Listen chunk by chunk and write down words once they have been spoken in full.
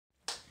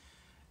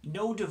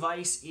No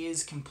device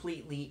is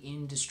completely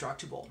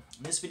indestructible.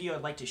 In this video,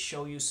 I'd like to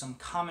show you some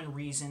common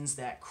reasons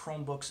that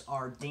Chromebooks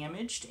are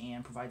damaged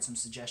and provide some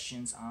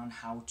suggestions on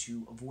how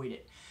to avoid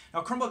it.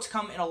 Now, Chromebooks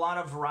come in a lot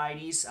of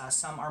varieties.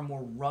 Some are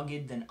more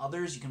rugged than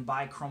others. You can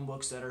buy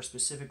Chromebooks that are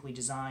specifically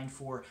designed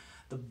for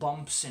the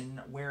bumps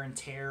and wear and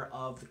tear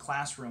of the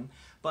classroom.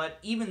 But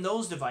even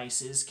those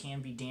devices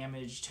can be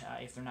damaged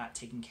if they're not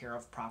taken care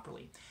of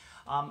properly.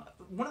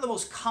 One of the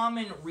most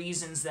common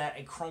reasons that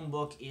a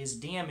Chromebook is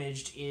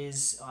damaged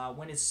is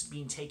when it's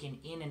being taken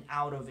in and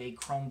out of a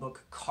Chromebook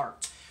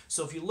cart.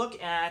 So if you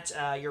look at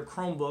your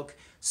Chromebook,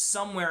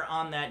 somewhere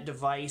on that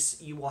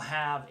device you will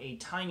have a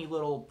tiny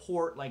little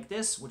port like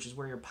this, which is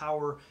where your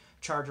power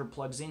charger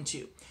plugs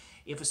into.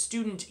 If a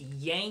student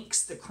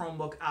yanks the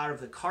Chromebook out of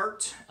the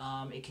cart,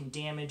 it can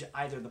damage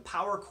either the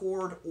power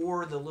cord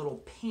or the little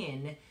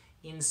pin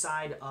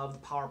inside of the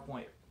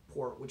PowerPoint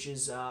port, which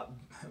is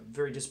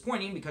very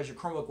disappointing because your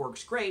Chromebook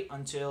works great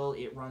until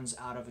it runs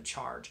out of a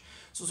charge.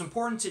 So it's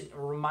important to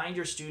remind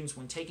your students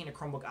when taking a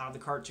Chromebook out of the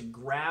cart to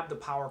grab the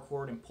power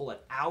cord and pull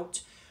it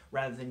out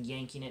rather than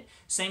yanking it.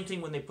 Same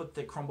thing when they put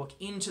the Chromebook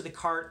into the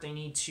cart, they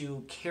need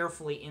to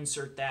carefully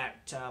insert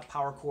that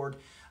power cord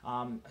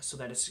so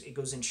that it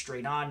goes in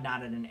straight on,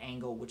 not at an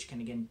angle, which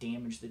can again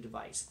damage the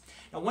device.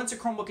 Now, once a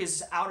Chromebook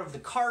is out of the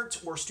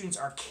cart or students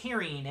are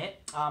carrying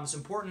it, it's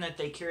important that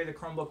they carry the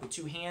Chromebook with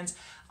two hands.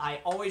 I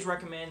always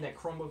recommend that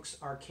Chromebooks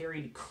are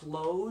carried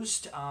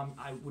closed.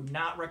 I would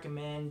not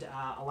recommend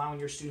allowing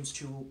your students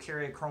to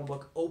carry a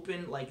Chromebook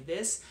open like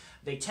this.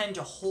 They tend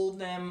to hold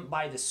them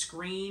by the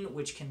screen,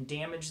 which can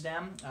damage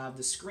them.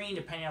 The screen,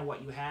 depending on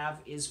what you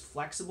have, is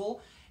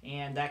flexible,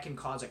 and that can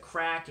cause a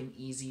crack and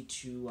easy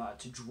to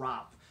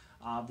drop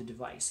the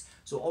device.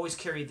 So always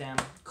carry them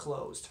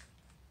closed.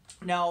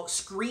 Now,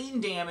 screen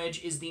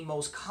damage is the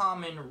most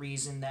common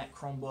reason that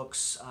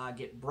Chromebooks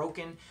get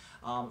broken.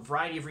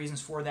 Variety of reasons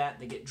for that.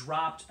 They get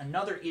dropped.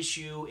 Another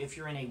issue, if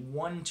you're in a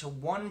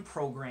one-to-one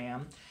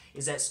program,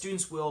 is that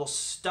students will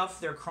stuff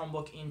their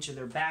Chromebook into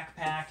their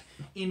backpack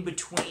in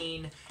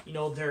between,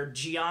 their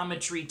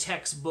geometry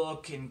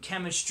textbook and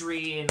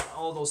chemistry and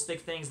all those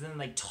thick things. And then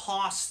they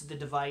toss the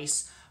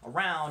device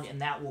around,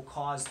 and that will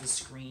cause the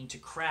screen to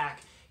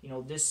crack.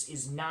 This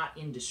is not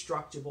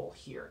indestructible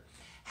here.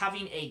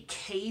 Having a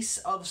case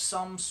of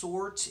some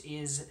sort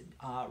is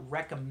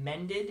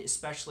recommended,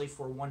 especially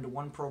for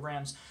one-to-one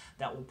programs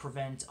that will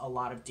prevent a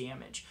lot of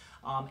damage.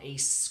 A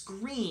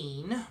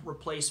screen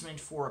replacement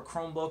for a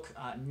Chromebook,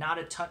 not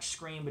a touch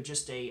screen, but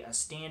just a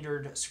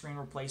standard screen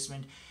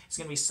replacement, is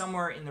going to be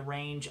somewhere in the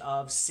range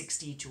of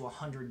 $60 to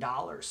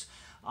 $100.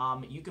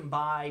 You can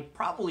buy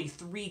probably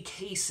 3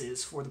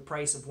 cases for the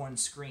price of one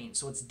screen,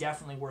 so it's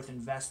definitely worth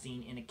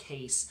investing in a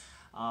case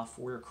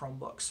for your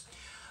Chromebooks.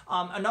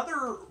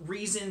 Another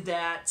reason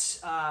that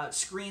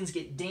screens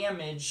get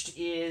damaged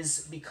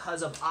is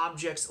because of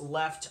objects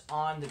left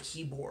on the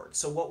keyboard.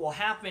 So what will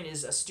happen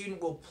is a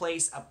student will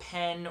place a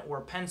pen or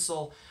a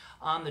pencil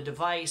on the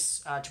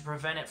device to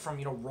prevent it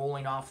from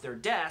rolling off their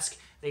desk.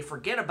 They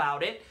forget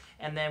about it,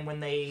 and then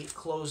when they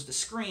close the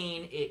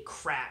screen, it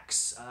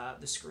cracks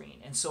the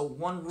screen. And so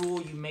one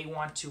rule you may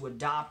want to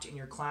adopt in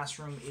your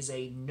classroom is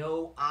a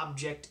no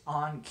object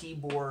on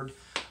keyboard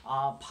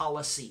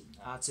policy.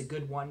 It's a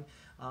good one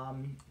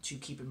to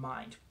keep in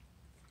mind.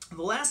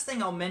 The last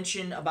thing I'll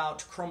mention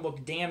about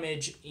Chromebook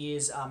damage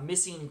is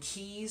missing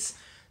keys.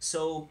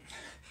 So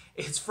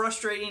it's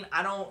frustrating.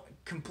 I don't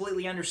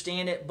completely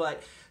understand it,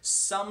 but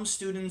some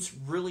students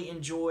really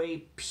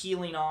enjoy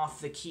peeling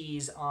off the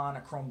keys on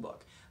a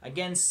Chromebook.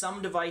 Again,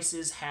 some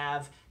devices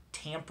have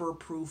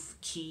tamper-proof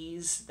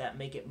keys that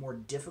make it more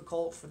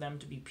difficult for them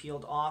to be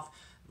peeled off.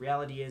 The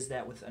reality is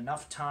that with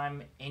enough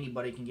time,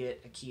 anybody can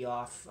get a key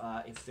off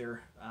if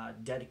they're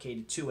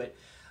dedicated to it.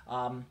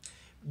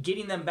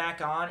 Getting them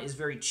back on is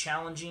very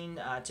challenging.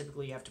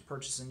 Typically you have to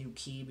purchase a new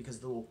key because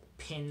the little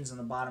pins on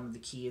the bottom of the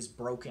key is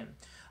broken.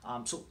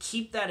 So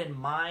keep that in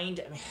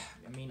mind.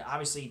 I mean,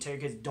 obviously you tell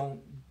your kids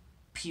don't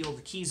peel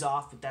the keys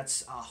off, but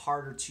that's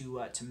harder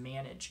to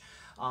manage.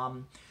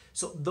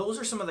 So those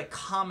are some of the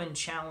common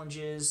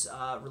challenges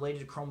related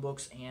to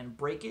Chromebooks and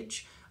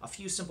breakage. A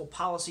few simple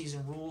policies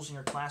and rules in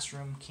your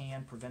classroom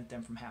can prevent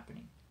them from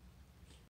happening.